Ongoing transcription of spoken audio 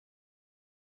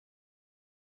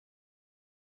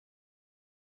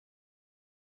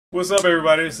What's up,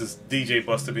 everybody? This is DJ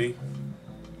Buster B.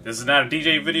 This is not a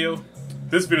DJ video.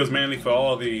 This video is mainly for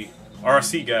all the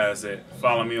RC guys that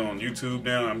follow me on YouTube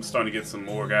now. I'm starting to get some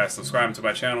more guys subscribing to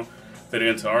my channel that are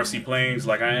into RC planes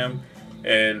like I am.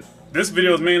 And this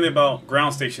video is mainly about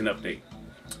ground station update.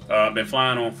 I've been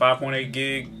flying on 5.8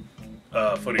 gig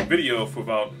for the video for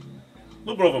about a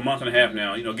little bit over a month and a half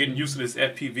now. You know, getting used to this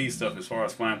FPV stuff as far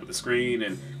as flying with the screen,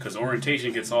 and because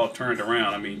orientation gets all turned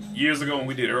around. I mean, years ago when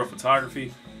we did aerial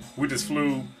photography, we just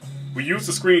flew, we used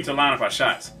the screen to line up our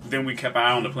shots. Then we kept our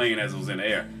eye on the plane as it was in the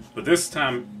air. But this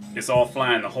time, it's all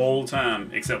flying the whole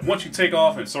time, except once you take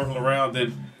off and circle around,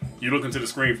 then you look into the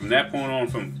screen from that point on,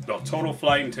 from the total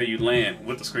flight until you land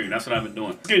with the screen. That's what I've been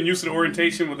doing. Getting used to the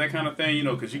orientation with that kind of thing, you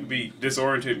know, because you can be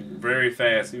disoriented very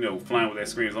fast, you know, flying with that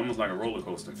screen. It's almost like a roller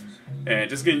coaster. And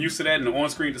just getting used to that in the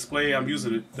on-screen display. I'm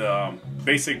using the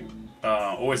basic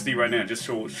OSD right now. It just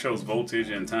shows voltage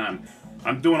and time.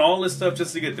 I'm doing all this stuff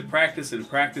just to get the practice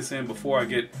in before I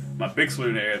get my big split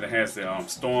in the air that has the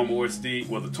Storm OSD,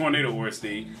 well, the Tornado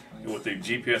OSD, with the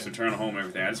GPS return home and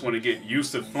everything. I just want to get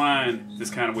used to flying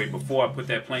this kind of way before I put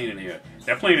that plane in here.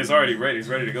 That plane is already ready. It's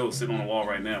ready to go, sitting on the wall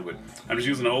right now. But I'm just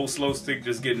using an old slow stick,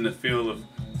 just getting the feel of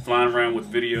flying around with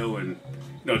video and,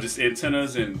 you know, just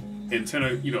antennas and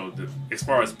antenna, you know, as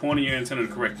far as pointing your antenna in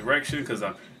the correct direction, because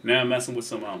I'm now messing with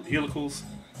some helicals.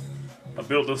 I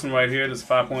built this one right here. This is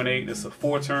 5.8. This is a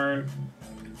 4-turn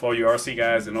for all you RC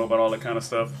guys that know about all that kind of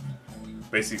stuff.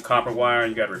 Basically copper wire.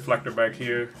 You got a reflector back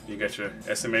here. You got your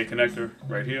SMA connector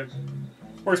right here.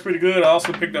 Works pretty good. I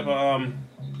also picked up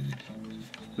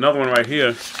another one right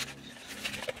here.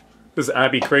 This is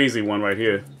IB Crazy one right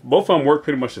here. Both of them work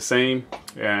pretty much the same.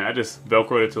 And I just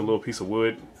velcroed it to a little piece of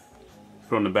wood,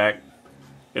 put on the back.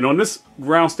 And on this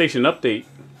ground station update,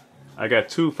 I got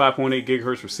two 5.8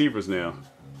 gigahertz receivers now.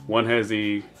 One has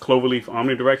the cloverleaf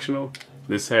omnidirectional.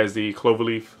 This has the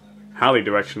cloverleaf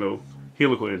helidirectional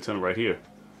helical antenna right here.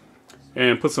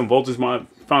 And put some voltage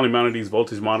finally mounted these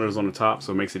voltage monitors on the top,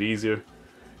 so it makes it easier.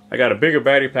 I got a bigger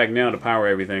battery pack now to power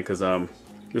everything, because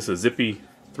this is a zippy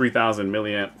 3000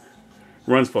 milliamp.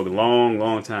 Runs for a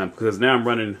long time, because now I'm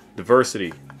running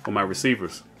diversity on my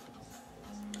receivers.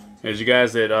 As you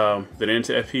guys that are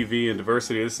into FPV and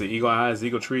diversity, this is the Eagle Eyes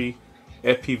Eagle Tree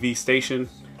FPV station.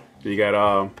 You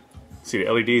got see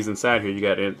the LEDs inside here. You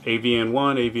got an AVN1,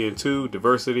 AVN2,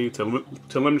 diversity,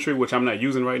 telemetry, which I'm not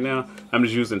using right now. I'm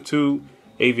just using two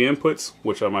AV inputs,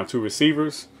 which are my two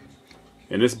receivers.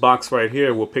 And this box right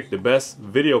here will pick the best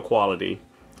video quality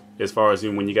as far as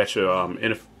when you got your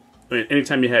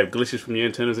anytime you have glitches from the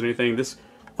antennas and anything. This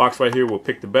box right here will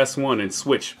pick the best one and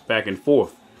switch back and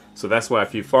forth. So that's why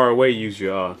if you're far away, use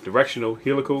your directional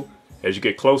helical. As you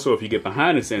get closer, if you get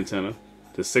behind this antenna,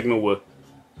 the signal will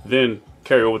then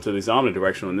carry over to this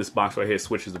omnidirectional, and this box right here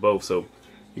switches to both. So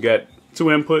you got two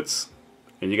inputs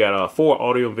and you got 4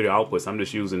 audio and video outputs. I'm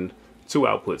just using 2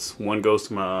 outputs. One goes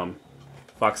to my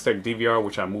Foxtech DVR,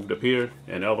 which I moved up here,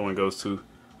 and the other one goes to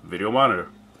video monitor.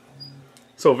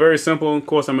 So very simple. Of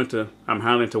course, I'm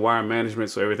highly into wire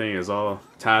management, so everything is all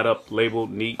tied up,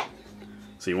 labeled, neat,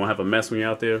 so you won't have a mess when you're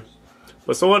out there.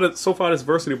 But so far this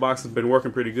Versity box has been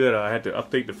working pretty good. I had to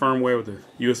update the firmware with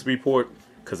the USB port,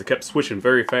 because it kept switching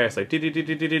very fast, like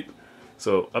did.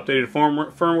 So updated the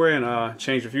firmware and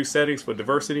changed a few settings for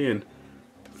diversity, and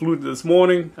flew this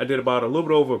morning. I did about a little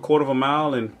bit over a quarter of a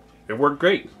mile, and it worked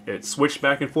great. It switched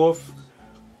back and forth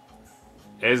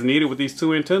as needed with these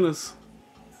 2 antennas.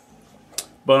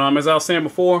 But as I was saying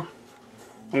before,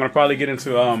 I'm gonna probably get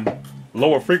into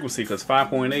lower frequency, because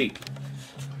 5.8,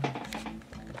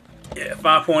 yeah,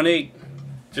 5.8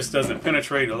 just doesn't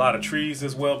penetrate a lot of trees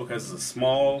as well, because it's a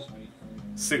small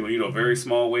signal, you know, very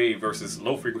small wave, versus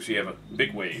low frequency, you have a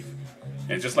big wave.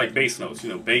 And just like bass notes, you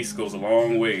know, bass goes a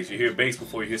long ways. You hear bass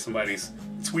before you hear somebody's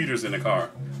tweeters in the car.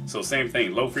 So same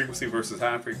thing, low frequency versus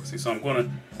high frequency. So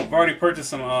I've already purchased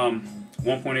some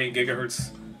 1.8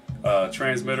 gigahertz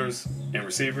transmitters and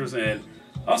receivers, and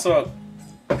also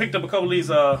I picked up a couple of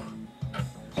these are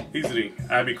the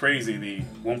IB Crazy, the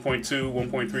 1.2,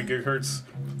 1.3 gigahertz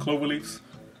cloverleafs.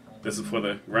 This is for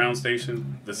the ground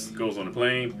station. This goes on the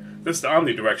plane. This is the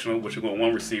omnidirectional, which will go on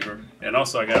one receiver. And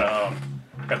also I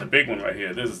got the big one right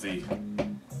here. This is the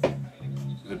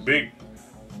big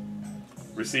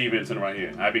receive antenna right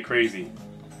here. IB Crazy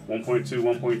 1.2,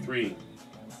 1.3.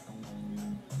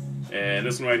 And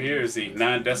this one right here is the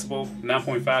 9.5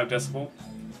 decibel.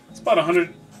 It's about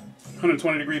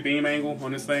 120 degree beam angle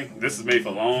on this thing. This is made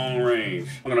for long range.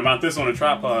 I'm gonna mount this on a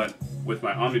tripod with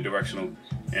my omnidirectional,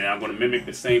 and I'm gonna mimic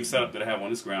the same setup that I have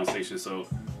on this ground station. So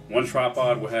one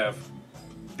tripod will have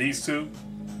these two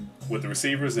with the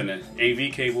receivers, and the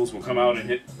AV cables will come out and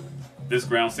hit this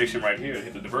ground station right here to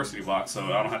hit the diversity box, so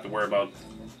I don't have to worry about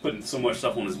putting so much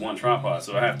stuff on this one tripod.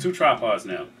 So I have 2 tripods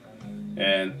now,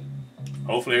 and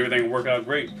hopefully everything will work out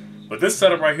great. But this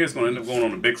setup right here is going to end up going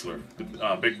on the Bixler,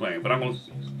 the big plane. But I'm going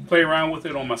to play around with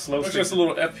it on my slow stick. It's just a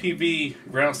little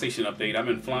FPV ground station update. I've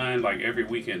been flying like every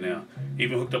weekend now.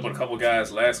 Even hooked up with a couple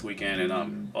guys last weekend,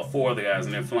 and 4 other guys,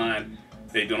 and they're flying.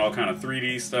 They're doing all kind of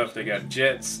 3D stuff. They got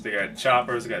jets, they got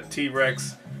choppers, they got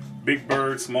T-Rex, big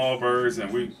birds, small birds,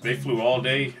 and they flew all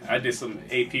day. I did some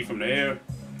AP from the air,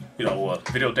 you know,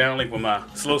 video downlink with my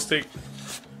slow stick.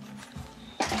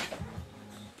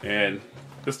 And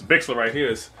this Bixler right here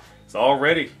is all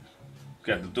ready.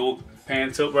 Got the dual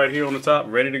pan tilt right here on the top,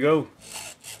 ready to go.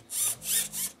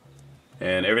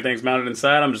 And everything's mounted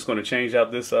inside. I'm just going to change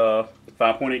out this 5.8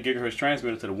 gigahertz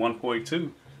transmitter to the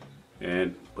 1.2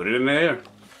 and put it in the air.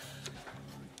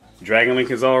 Dragon Link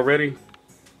is all ready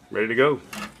to go.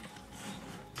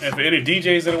 And for any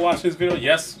DJs that are watching this video,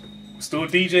 yes, we're still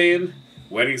DJing.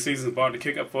 Wedding season is about to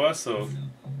kick up for us, so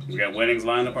we got weddings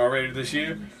lined up already this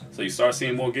year. So you start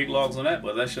seeing more gig logs on that,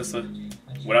 but that's just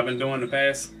what I've been doing the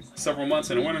past several months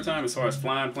in the wintertime as far as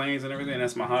flying planes and everything.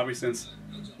 That's my hobby since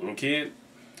a little kid.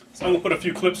 So I'm going to put a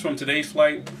few clips from today's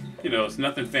flight. You know, it's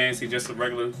nothing fancy, just a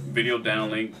regular video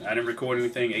downlink. I didn't record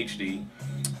anything HD.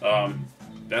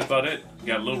 That's about it.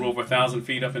 Got a little over 1,000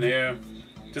 feet up in the air.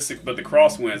 But the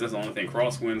crosswinds, that's the only thing.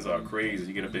 Crosswinds are crazy.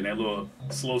 You get up there, and that little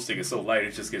slow stick is so light,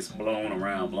 it just gets blown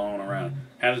around, blown around.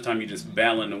 Half the time you're just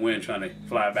battling the wind, trying to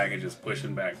fly back and just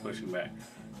pushing back, pushing back.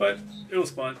 But it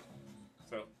was fun.